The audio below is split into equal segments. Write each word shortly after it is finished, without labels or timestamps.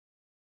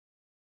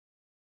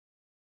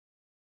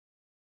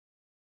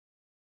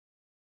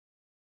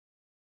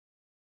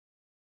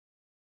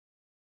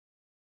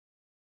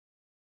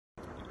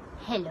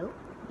Hello,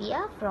 we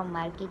are from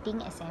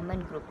Marketing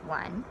Assignment Group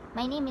 1.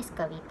 My name is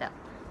Kavitha.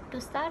 To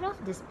start off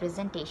this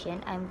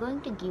presentation, I am going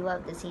to give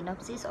out the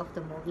synopsis of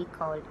the movie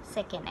called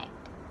Second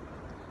Act.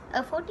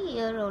 A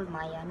 40-year-old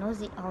Maya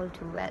knows it all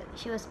too well.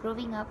 She was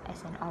growing up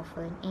as an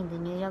orphan in the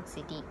New York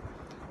City.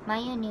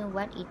 Maya knew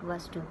what it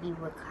was to be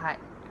work hard.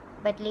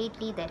 But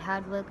lately that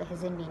hard work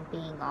hasn't been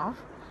paying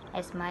off,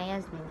 as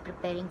Maya's been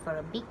preparing for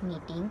a big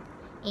meeting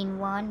in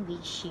one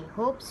which she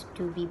hopes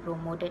to be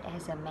promoted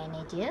as a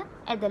manager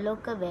at the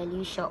local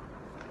value shop,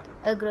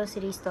 a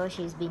grocery store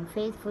she's been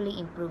faithfully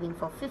improving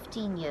for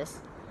 15 years.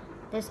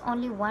 There's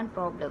only one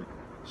problem.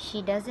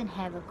 She doesn't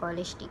have a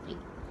college degree.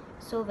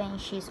 So when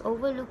she's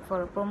overlooked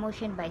for a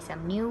promotion by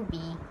some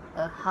newbie,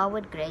 a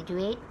Harvard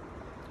graduate,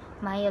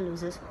 Maya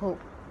loses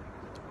hope.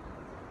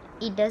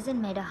 It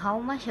doesn't matter how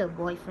much her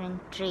boyfriend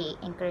Trey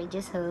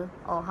encourages her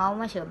or how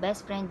much her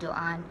best friend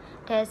Joanne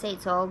tells her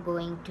it's all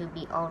going to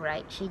be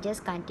alright. She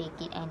just can't take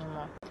it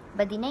anymore.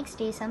 But the next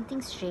day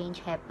something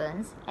strange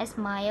happens as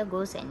Maya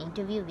goes an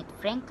interview with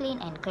Franklin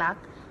and Clark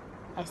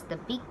as the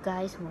big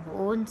guys who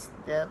owns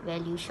the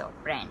value shop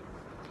brand.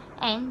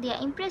 And they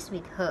are impressed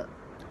with her,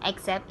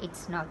 except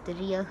it's not the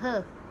real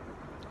her.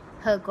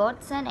 Her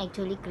godson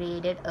actually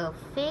created a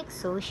fake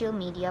social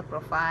media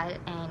profile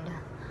and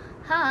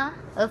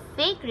a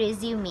fake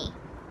resume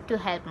to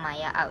help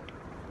Maya out.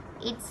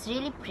 It's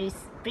really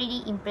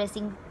pretty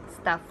impressive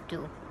stuff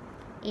too.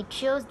 It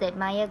shows that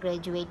Maya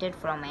graduated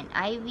from an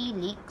Ivy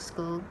League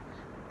school,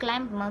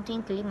 climbed Mount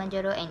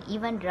Kilimanjaro and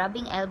even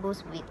rubbing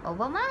elbows with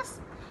Obamas.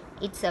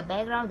 It's a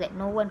background that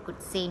no one could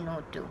say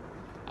no to.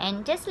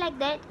 And just like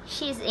that,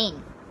 she's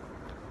in.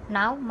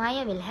 Now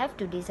Maya will have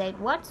to decide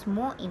what's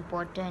more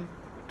important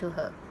to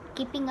her,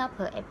 keeping up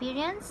her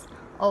appearance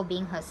or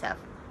being herself,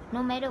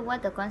 no matter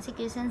what the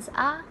consequences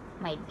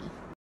might be.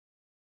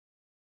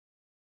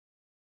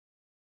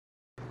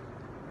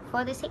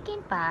 For the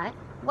second part,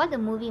 what the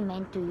movie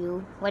meant to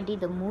you, what did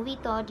the movie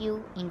taught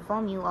you,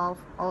 inform you of,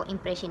 or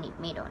impression it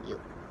made on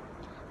you?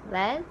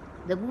 Well,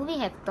 the movie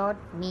have taught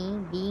me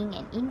being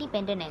an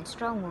independent and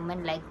strong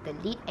woman like the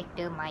lead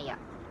actor Maya.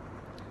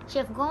 She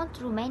have gone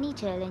through many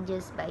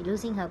challenges by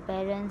losing her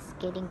parents,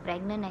 getting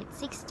pregnant at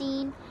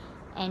 16,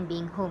 and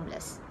being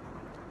homeless.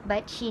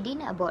 But she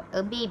didn't abort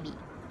a baby,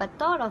 but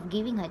thought of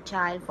giving her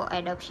child for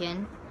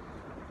adoption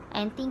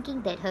and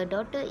thinking that her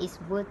daughter is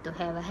worth to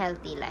have a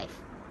healthy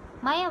life.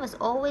 Maya was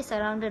always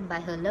surrounded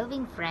by her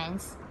loving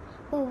friends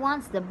who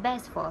wants the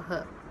best for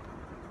her.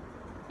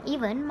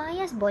 Even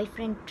Maya's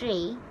boyfriend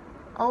Trey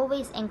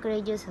always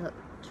encourages her.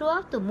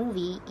 Throughout the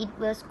movie, it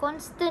was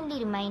constantly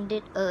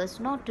reminded us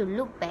not to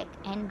look back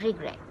and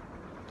regret,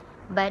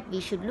 but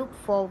we should look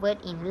forward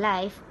in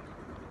life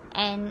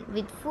and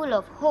with full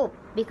of hope,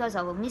 because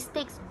our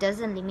mistakes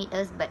doesn't limit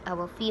us but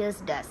our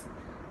fears does.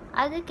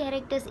 Other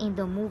characters in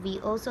the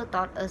movie also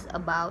taught us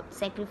about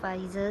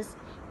sacrifices,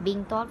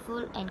 being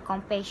thoughtful and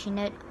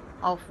compassionate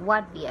of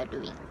what we are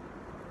doing.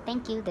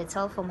 Thank you, that's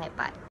all for my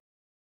part.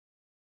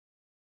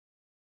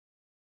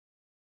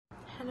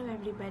 Hello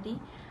everybody,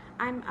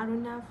 I'm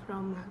Aruna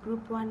from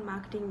Group 1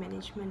 Marketing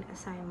Management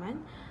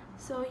assignment.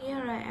 So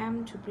here I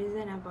am to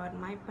present about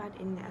my part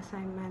in the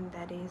assignment,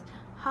 that is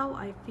how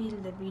I feel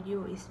the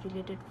video is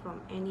related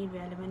from any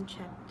relevant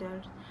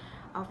chapters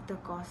of the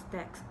course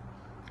text.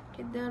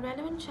 Okay, the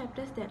relevant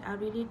chapters that are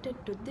related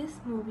to this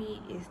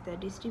movie is the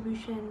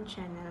distribution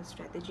channel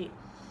strategy,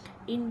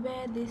 in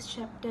where this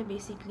chapter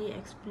basically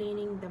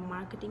explaining the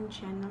marketing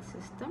channel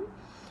system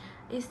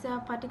is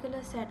a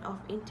particular set of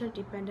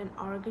interdependent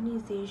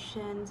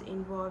organizations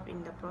involved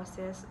in the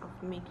process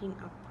of making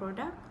a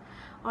product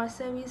or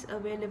service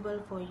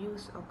available for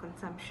use or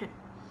consumption.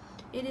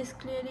 It is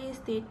clearly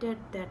stated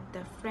that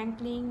the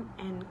Franklin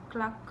and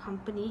Clark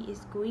company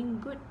is going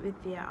good with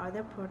their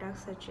other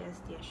products such as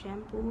their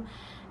shampoo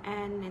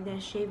and their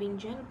shaving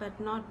gel, but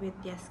not with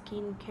their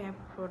skincare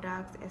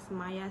products, as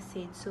Maya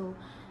said so,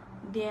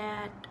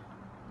 that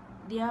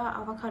their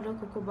avocado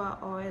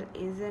jojoba oil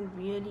isn't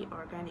really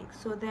organic,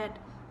 so that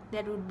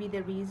would be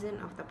the reason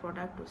of the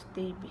product to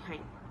stay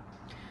behind.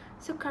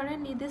 So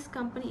currently this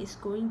company is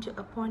going to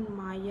appoint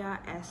Maya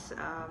as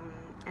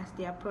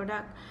their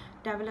product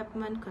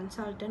development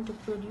consultant to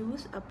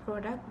produce a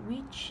product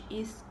which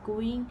is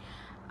going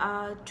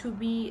to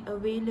be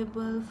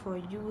available for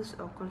use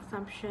or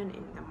consumption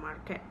in the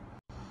market.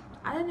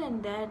 Other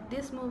than that,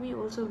 this movie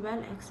also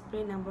well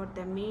explained about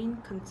the main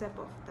concept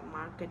of the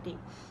marketing,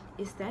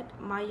 is that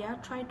Maya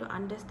tried to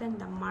understand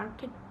the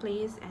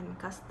marketplace and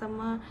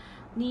customer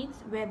needs,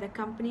 where the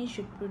company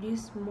should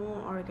produce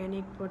more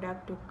organic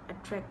product to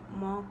attract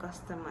more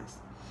customers.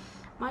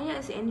 Maya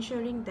is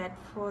ensuring that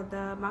for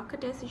the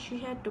marketers, she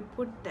had to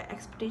put the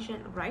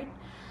expectation right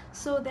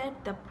so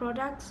that the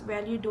product's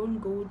value don't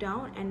go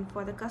down, and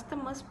for the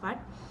customers part,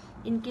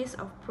 in case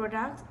of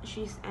products,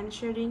 she's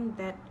ensuring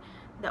that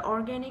the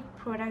organic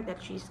product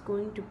that she's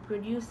going to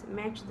produce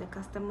match the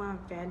customer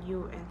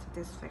value and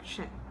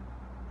satisfaction.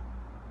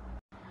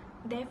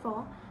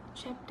 Therefore,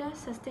 chapter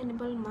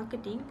Sustainable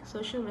Marketing,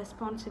 Social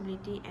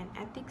Responsibility and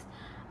Ethics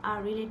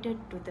are related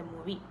to the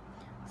movie.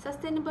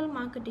 Sustainable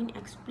marketing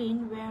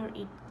explains where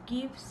it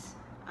gives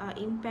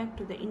impact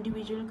to the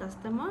individual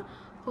customer,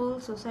 whole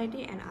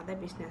society, and other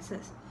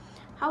businesses.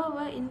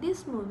 However, in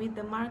this movie,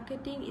 the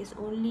marketing is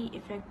only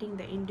affecting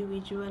the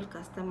individual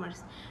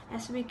customers.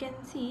 As we can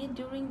see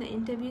during the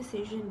interview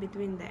session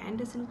between the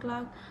Anderson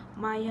Clark,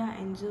 Maya,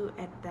 and Zoo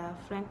at the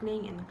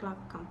Franklin and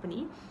Clark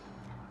company,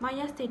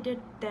 Maya stated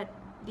that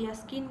their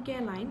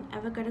skincare line,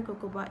 avocado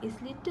cocoa,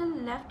 is little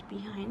left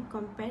behind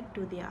compared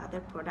to their other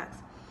products.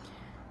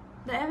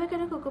 The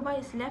avocado cocoa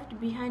is left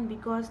behind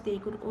because they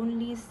could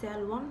only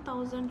sell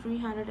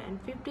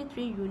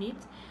 1,353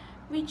 units,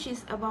 which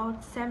is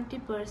about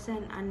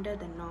 70% under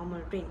the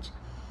normal range.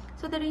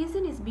 So the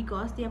reason is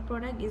because their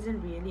product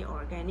isn't really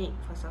organic,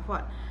 first of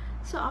all.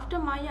 So after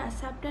Maya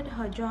accepted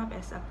her job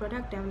as a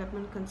product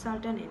development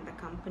consultant in the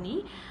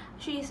company,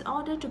 she is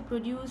ordered to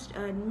produce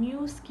a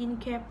new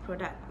skincare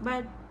product.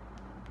 But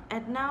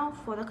at now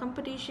for the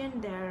competition,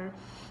 there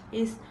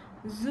is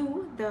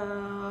Zhu,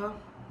 the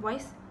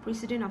vice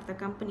president of the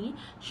company,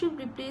 should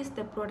replace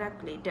the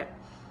product later.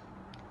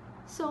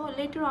 So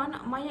later on,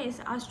 Maya is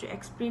asked to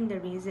explain the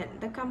reason.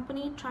 The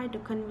company tried to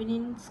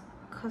convince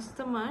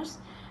customers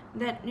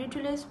that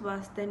Neutralase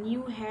was the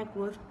new hair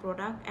growth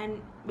product,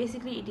 and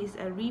basically it is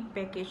a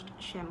repackaged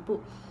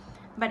shampoo.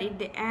 But at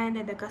the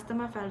end, the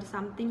customer felt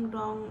something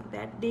wrong,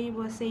 that they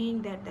were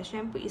saying that the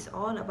shampoo is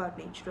all about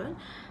natural,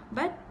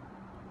 but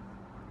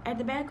at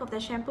the back of the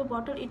shampoo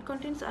bottle it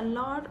contains a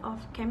lot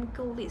of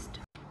chemical list.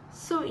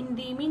 So in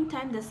the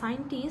meantime, the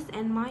scientists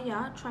and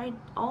Maya tried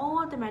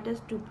all the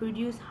methods to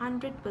produce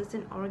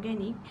 100%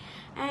 organic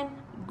and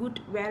good,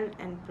 well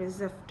and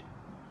preserved.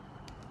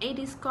 It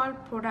is called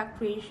product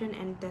creation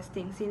and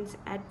testing, since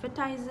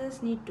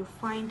advertisers need to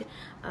find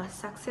a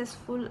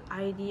successful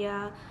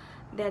idea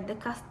that the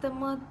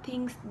customer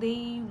thinks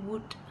they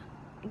would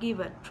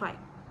give a try.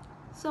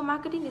 So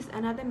marketing is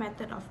another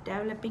method of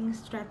developing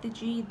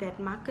strategy that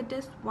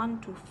marketers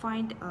want to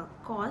find a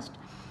cost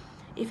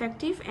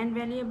effective and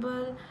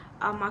valuable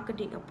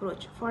marketing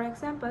approach. For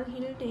example,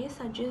 Hilde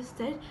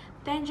suggested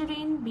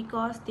tangerine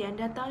because their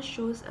data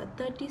shows a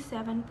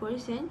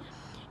 37%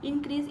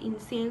 increase in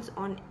sales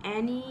on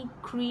any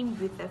cream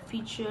with a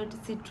featured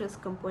citrus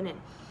component.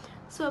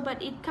 So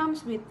but it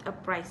comes with a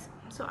price.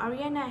 So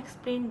Ariana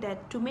explained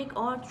that to make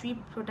all three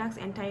products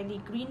entirely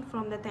green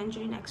from the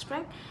tangerine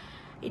extract,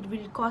 it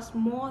will cost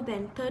more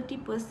than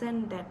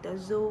 30% that the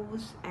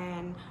Zoe's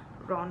and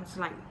Ron's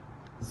line.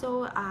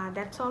 So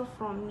that's all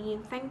from me.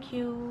 Thank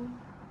you.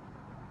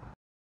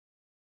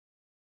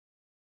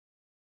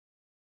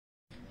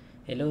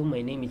 Hello,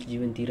 my name is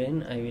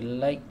Jiventhiren. I will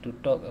like to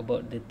talk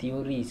about the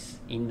theories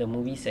in the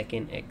movie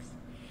Second Act.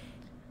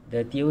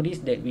 The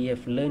theories that we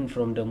have learned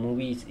from the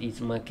movies is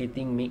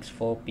marketing makes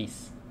four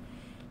P's.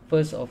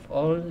 First of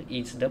all,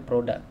 it's the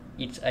product.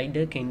 It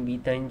either can be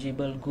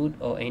tangible good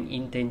or an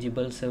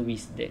intangible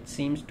service that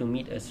seems to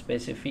meet a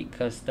specific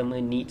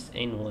customer needs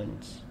and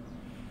wants.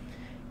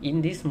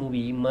 In this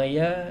movie,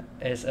 Maya,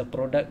 as a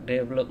product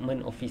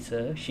development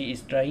officer, she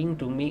is trying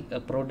to make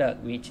a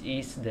product which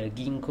is the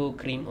ginkgo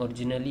cream,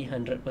 originally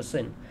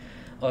 100%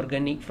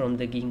 organic from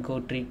the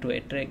ginkgo tree, to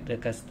attract the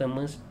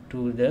customers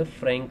to the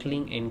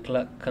Franklin and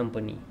Clark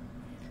company.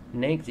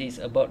 Next is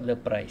about the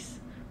price.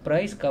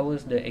 Price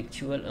covers the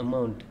actual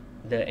amount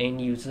the end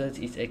users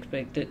is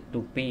expected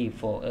to pay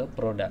for a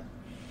product.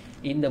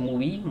 In the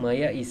movie,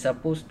 Maya is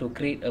supposed to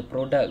create a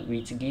product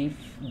which gives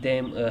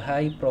them a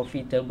high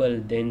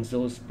profitable than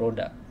Zoe's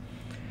product.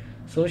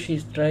 So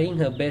she's trying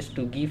her best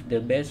to give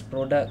the best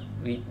product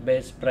with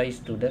best price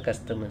to the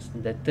customers.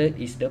 The third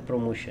is the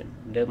promotion.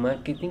 The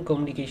marketing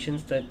communication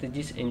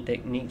strategies and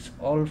techniques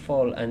all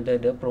fall under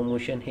the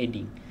promotion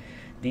heading.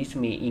 This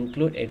may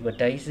include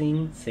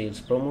advertising,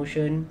 sales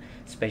promotion,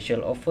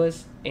 special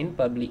offers, and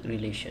public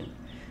relations.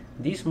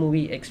 This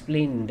movie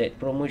explains that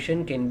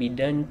promotion can be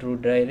done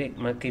through direct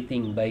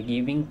marketing by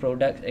giving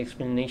product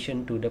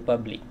explanation to the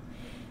public.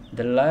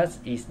 The last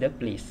is the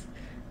place.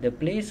 The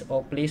place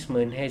or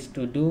placement has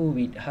to do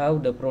with how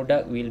the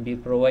product will be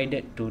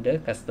provided to the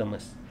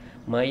customers.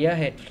 Maya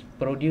had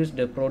produced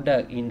the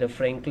product in the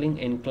Franklin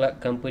and Clark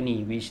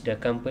company, which the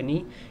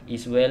company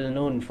is well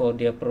known for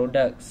their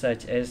products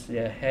such as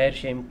their hair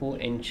shampoo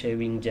and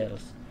shaving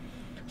gels.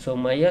 So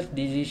Maya's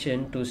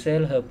decision to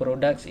sell her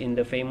products in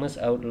the famous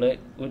outlet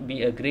would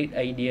be a great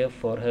idea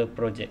for her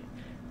project.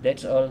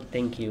 That's all.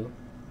 Thank you.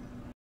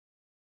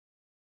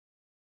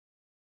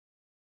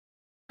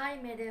 Hi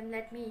madam,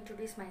 let me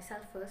introduce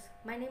myself first.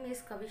 My name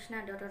is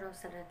Kavishna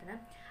Sellaratnam.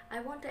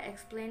 I want to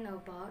explain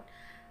about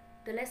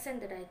the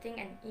lesson that I think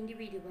an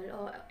individual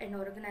or an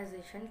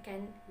organization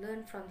can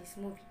learn from this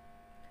movie.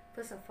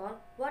 First of all,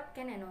 what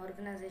can an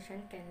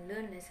organization can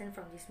learn lesson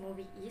from this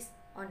movie is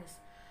honest.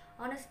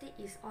 Honesty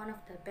is one of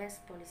the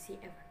best policy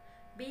ever.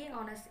 Being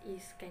honest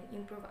can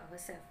improve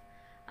ourselves.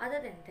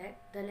 Other than that,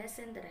 the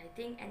lesson that I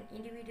think an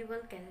individual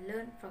can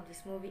learn from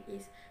this movie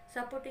is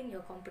supporting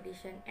your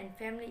competition, and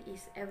family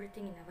is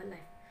everything in our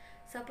life.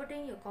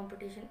 Supporting your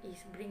competition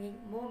is bringing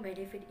more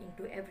benefit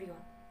into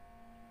everyone.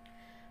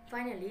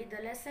 Finally,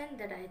 the lesson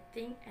that I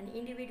think an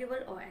individual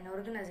or an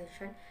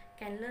organization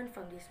can learn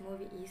from this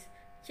movie is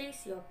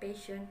chase your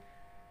passion,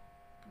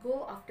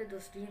 go after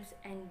those dreams,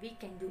 and we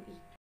can do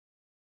it.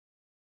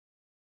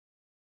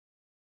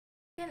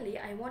 Secondly,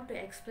 I want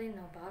to explain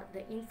about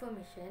the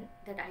information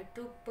that I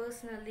took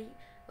personally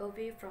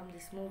away from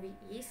this movie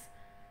is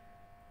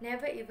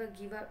never ever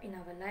give up in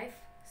our life,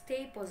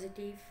 stay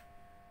positive,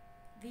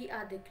 we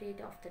are the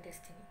creator of the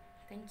destiny.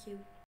 Thank you.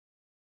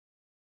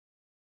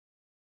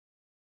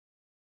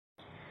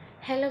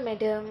 Hello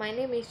madam, my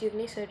name is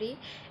Yugcaneswary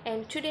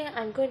and today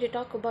I'm going to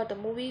talk about the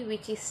movie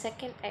which is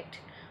Second Act.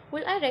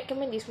 Will I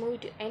recommend this movie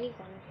to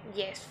anyone?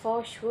 Yes,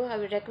 for sure I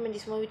will recommend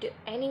this movie to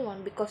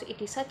anyone because it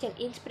is such an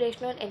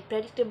inspirational and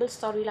predictable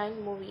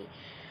storyline movie.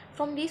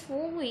 From this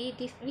movie,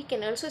 we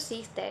can also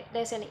see that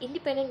there's an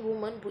independent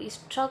woman who is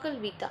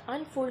struggled with the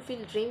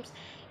unfulfilled dreams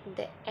in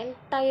the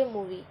entire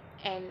movie,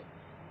 and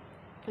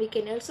we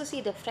can also see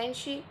the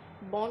friendship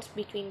bonds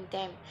between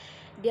them.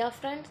 Their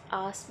friends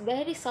are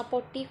very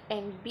supportive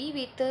and be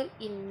with her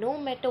in no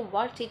matter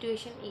what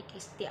situation it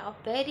is. They are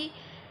very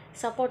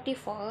supportive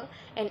for her,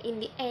 and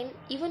in the end,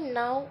 even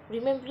now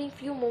remembering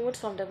few moments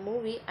from the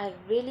movie, I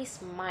really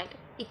smiled.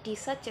 It is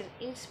such an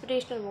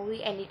inspirational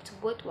movie and it's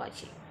worth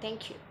watching.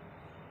 Thank you.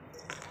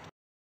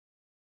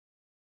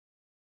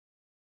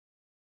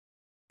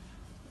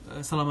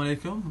 Assalamu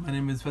alaikum, my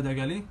name is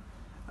Fadaaq.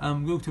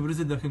 I'm going to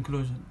present the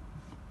conclusion.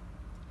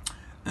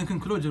 In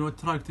conclusion, what I'm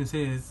trying to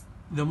say is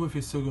the movie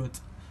is so good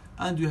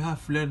and we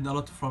have learned a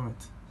lot from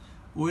it.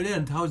 We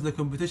learned how the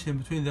competition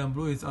between the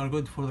employees are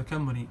good for the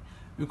company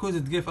because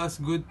it gave us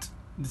good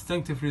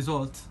distinctive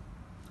results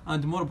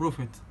and more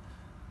profit,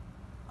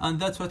 and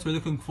that's what we're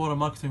looking for a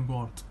marketing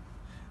word.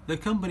 The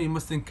company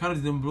must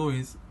encourage the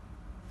employees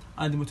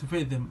and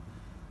motivate them,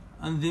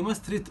 and they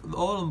must treat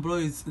all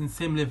employees in the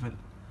same level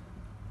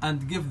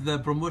and give the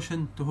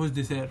promotion to who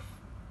deserve,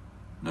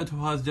 not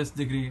who has just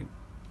degree.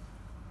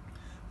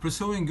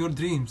 Pursuing your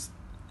dreams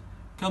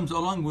comes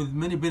along with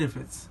many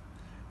benefits.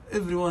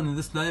 Everyone in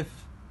this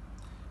life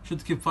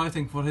should keep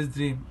fighting for his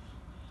dream.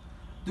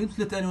 Don't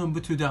let anyone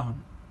put you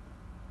down.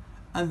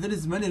 And there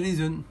is many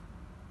reasons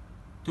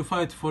to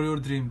fight for your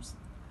dreams.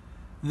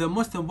 The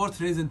most important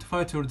reason to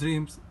fight your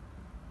dreams,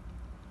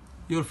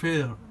 your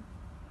failure.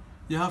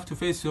 You have to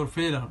face your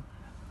failure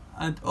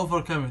and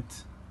overcome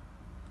it.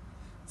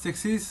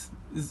 Success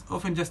is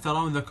often just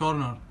around the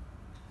corner.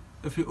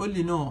 If you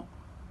only know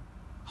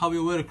how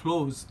you wear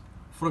clothes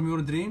from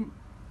your dream,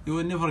 you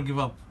will never give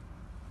up.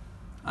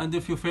 And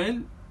if you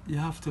fail, you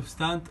have to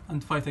stand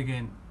and fight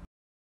again.